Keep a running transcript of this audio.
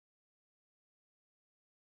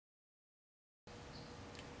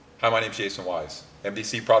Hi, my name is Jason Wise,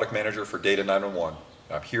 MDC Product Manager for Data911.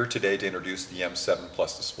 I'm here today to introduce the M7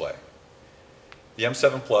 Plus display. The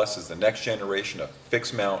M7 Plus is the next generation of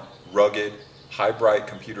fixed mount, rugged, high-bright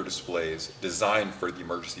computer displays designed for the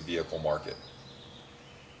emergency vehicle market.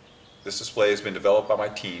 This display has been developed by my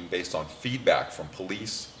team based on feedback from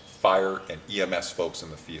police, fire, and EMS folks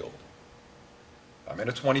in the field. I'm in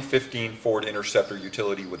a 2015 Ford Interceptor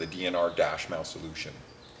utility with a DNR dash mount solution.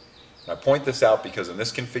 And I point this out because in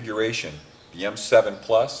this configuration, the M7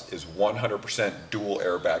 Plus is 100% dual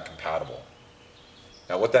airbag compatible.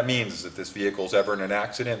 Now what that means is if this vehicle is ever in an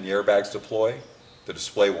accident and the airbags deploy, the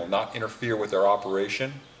display will not interfere with their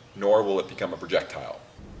operation, nor will it become a projectile.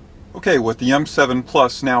 Okay, with the M7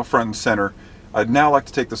 Plus now front and center, I'd now like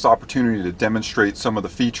to take this opportunity to demonstrate some of the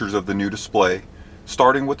features of the new display,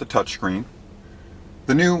 starting with the touchscreen.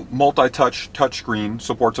 The new multi-touch touchscreen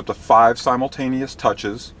supports up to 5 simultaneous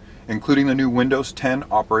touches, including the new Windows 10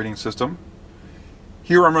 operating system.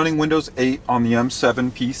 Here I'm running Windows 8 on the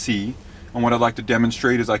M7 PC, and what I'd like to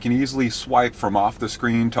demonstrate is I can easily swipe from off the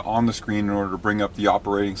screen to on the screen in order to bring up the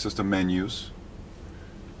operating system menus.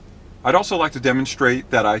 I'd also like to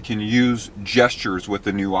demonstrate that I can use gestures with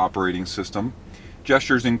the new operating system.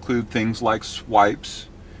 Gestures include things like swipes,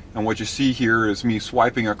 and what you see here is me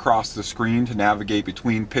swiping across the screen to navigate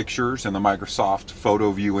between pictures and the Microsoft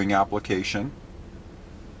photo viewing application.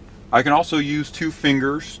 I can also use 2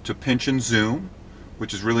 fingers to pinch and zoom,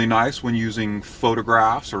 which is really nice when using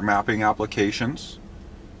photographs or mapping applications.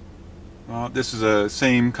 This is the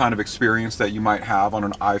same kind of experience that you might have on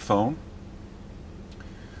an iPhone.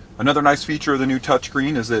 Another nice feature of the new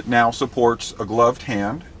touchscreen is it now supports a gloved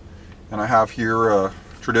hand, and I have here a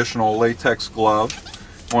traditional latex glove.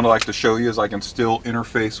 What I'd like to show you is I can still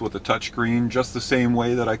interface with the touchscreen just the same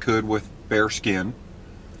way that I could with bare skin.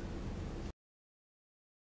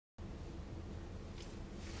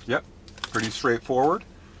 Yep, pretty straightforward.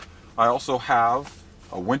 I also have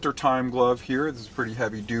a wintertime glove here. This is a pretty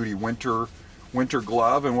heavy duty winter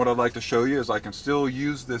glove, and what I'd like to show you is I can still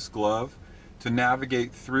use this glove to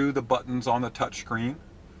navigate through the buttons on the touchscreen.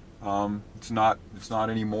 It's not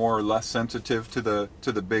any more or less sensitive to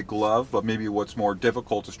the big glove, but maybe what's more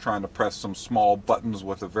difficult is trying to press some small buttons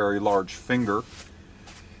with a very large finger.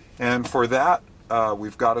 And for that,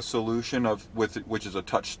 we've got a solution which is a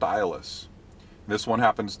touch stylus. This one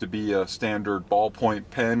happens to be a standard ballpoint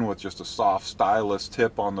pen with just a soft stylus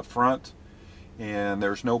tip on the front, and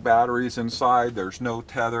there's no batteries inside, there's no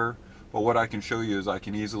tether, but what I can show you is I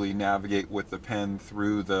can easily navigate with the pen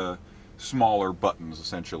through the smaller buttons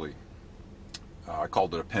essentially. I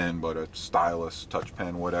called it a pen, but a stylus, touch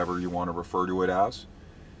pen, whatever you want to refer to it as.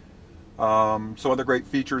 Some other great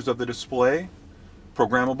features of the display: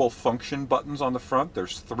 programmable function buttons on the front.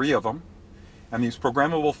 There's 3 of them. And these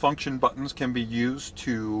programmable function buttons can be used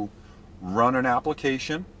to run an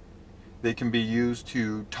application. They can be used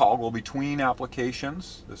to toggle between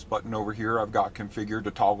applications. This button over here I've got configured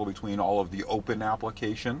to toggle between all of the open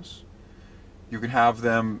applications. You can have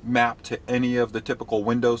them mapped to any of the typical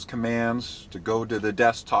Windows commands to go to the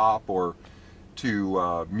desktop or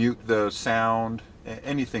to mute the sound,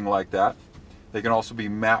 anything like that. They can also be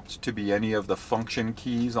mapped to be any of the function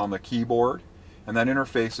keys on the keyboard. And that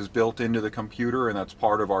interface is built into the computer, and that's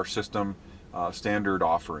part of our system standard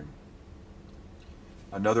offering.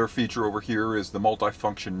 Another feature over here is the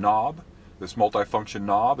multifunction knob. This multifunction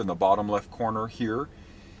knob in the bottom left corner here,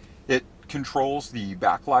 it controls the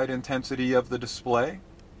backlight intensity of the display.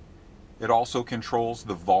 It also controls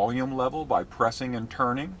the volume level by pressing and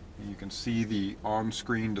turning. You can see the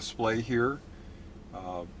on-screen display here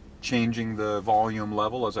changing the volume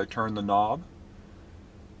level as I turn the knob.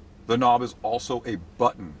 The knob is also a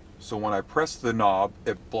button, so when I press the knob,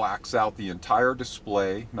 it blacks out the entire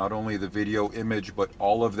display, not only the video image, but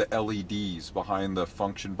all of the LEDs behind the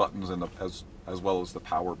function buttons and as well as the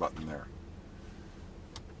power button there.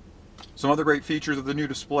 Some other great features of the new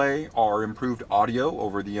display are improved audio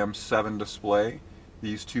over the M7 display.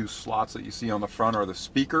 These 2 slots that you see on the front are the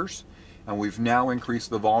speakers, and we've now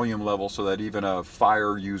increased the volume level so that even a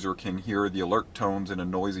fire user can hear the alert tones in a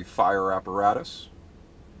noisy fire apparatus.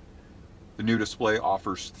 The new display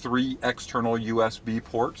offers 3 external USB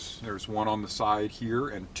ports. There's one on the side here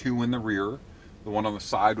and 2 in the rear. The one on the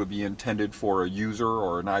side would be intended for a user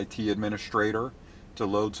or an IT administrator to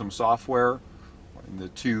load some software. And the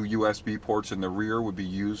 2 USB ports in the rear would be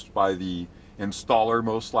used by the installer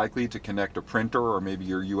most likely to connect a printer or maybe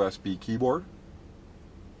your USB keyboard.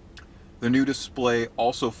 The new display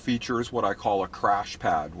also features what I call a crash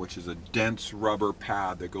pad, which is a dense rubber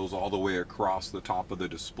pad that goes all the way across the top of the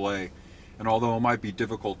display. And although it might be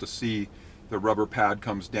difficult to see, The rubber pad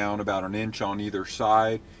comes down about an inch on either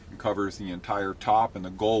side and covers the entire top, and the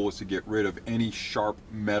goal was to get rid of any sharp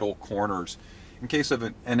metal corners. In case of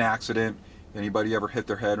an accident, anybody ever hit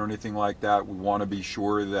their head or anything like that, we want to be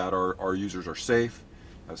sure that our users are safe,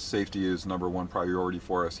 as safety is #1 priority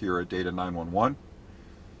for us here at Data911.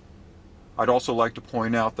 I'd also like to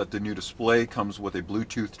point out that the new display comes with a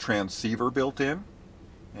Bluetooth transceiver built in,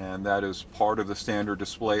 and that is part of the standard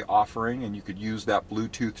display offering, and you could use that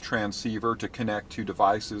Bluetooth transceiver to connect to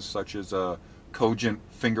devices such as a Cogent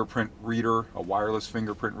fingerprint reader, a wireless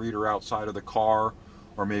fingerprint reader outside of the car,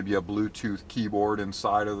 or maybe a Bluetooth keyboard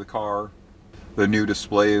inside of the car. The new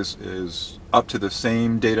display is up to the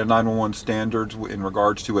same Data911 standards in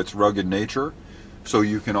regards to its rugged nature, so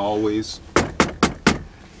you can always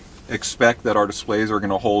expect that our displays are going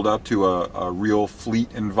to hold up to a real fleet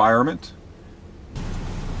environment.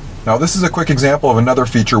 Now this is a quick example of another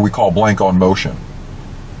feature we call blank on motion.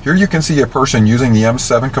 Here you can see a person using the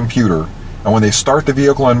M7 computer, and when they start the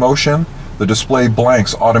vehicle in motion, the display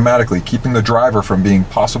blanks automatically, keeping the driver from being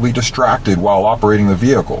possibly distracted while operating the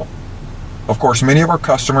vehicle. Of course, many of our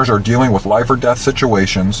customers are dealing with life or death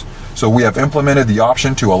situations, so we have implemented the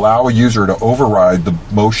option to allow a user to override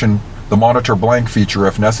the monitor blank feature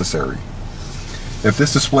if necessary. If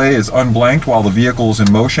this display is unblanked while the vehicle is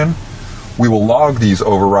in motion, we will log these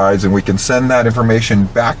overrides, and we can send that information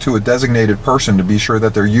back to a designated person to be sure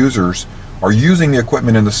that their users are using the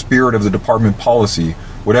equipment in the spirit of the department policy,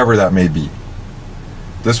 whatever that may be.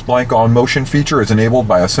 This blank on motion feature is enabled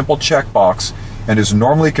by a simple checkbox and is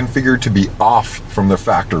normally configured to be off from the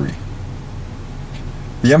factory.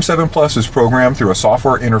 The M7 Plus is programmed through a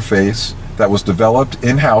software interface that was developed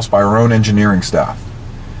in-house by our own engineering staff.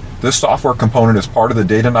 This software component is part of the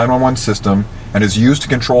Data911 system and is used to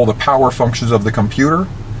control the power functions of the computer,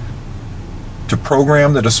 to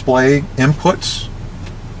program the display inputs,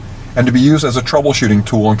 and to be used as a troubleshooting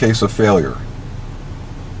tool in case of failure.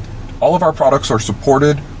 All of our products are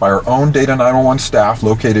supported by our own Data911 staff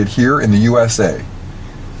located here in the USA.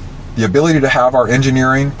 The ability to have our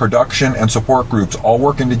engineering, production, and support groups all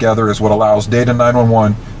working together is what allows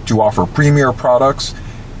Data911 to offer premier products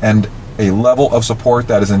and a level of support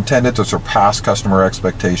that is intended to surpass customer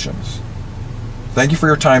expectations. Thank you for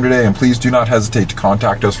your time today, and please do not hesitate to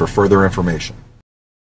contact us for further information.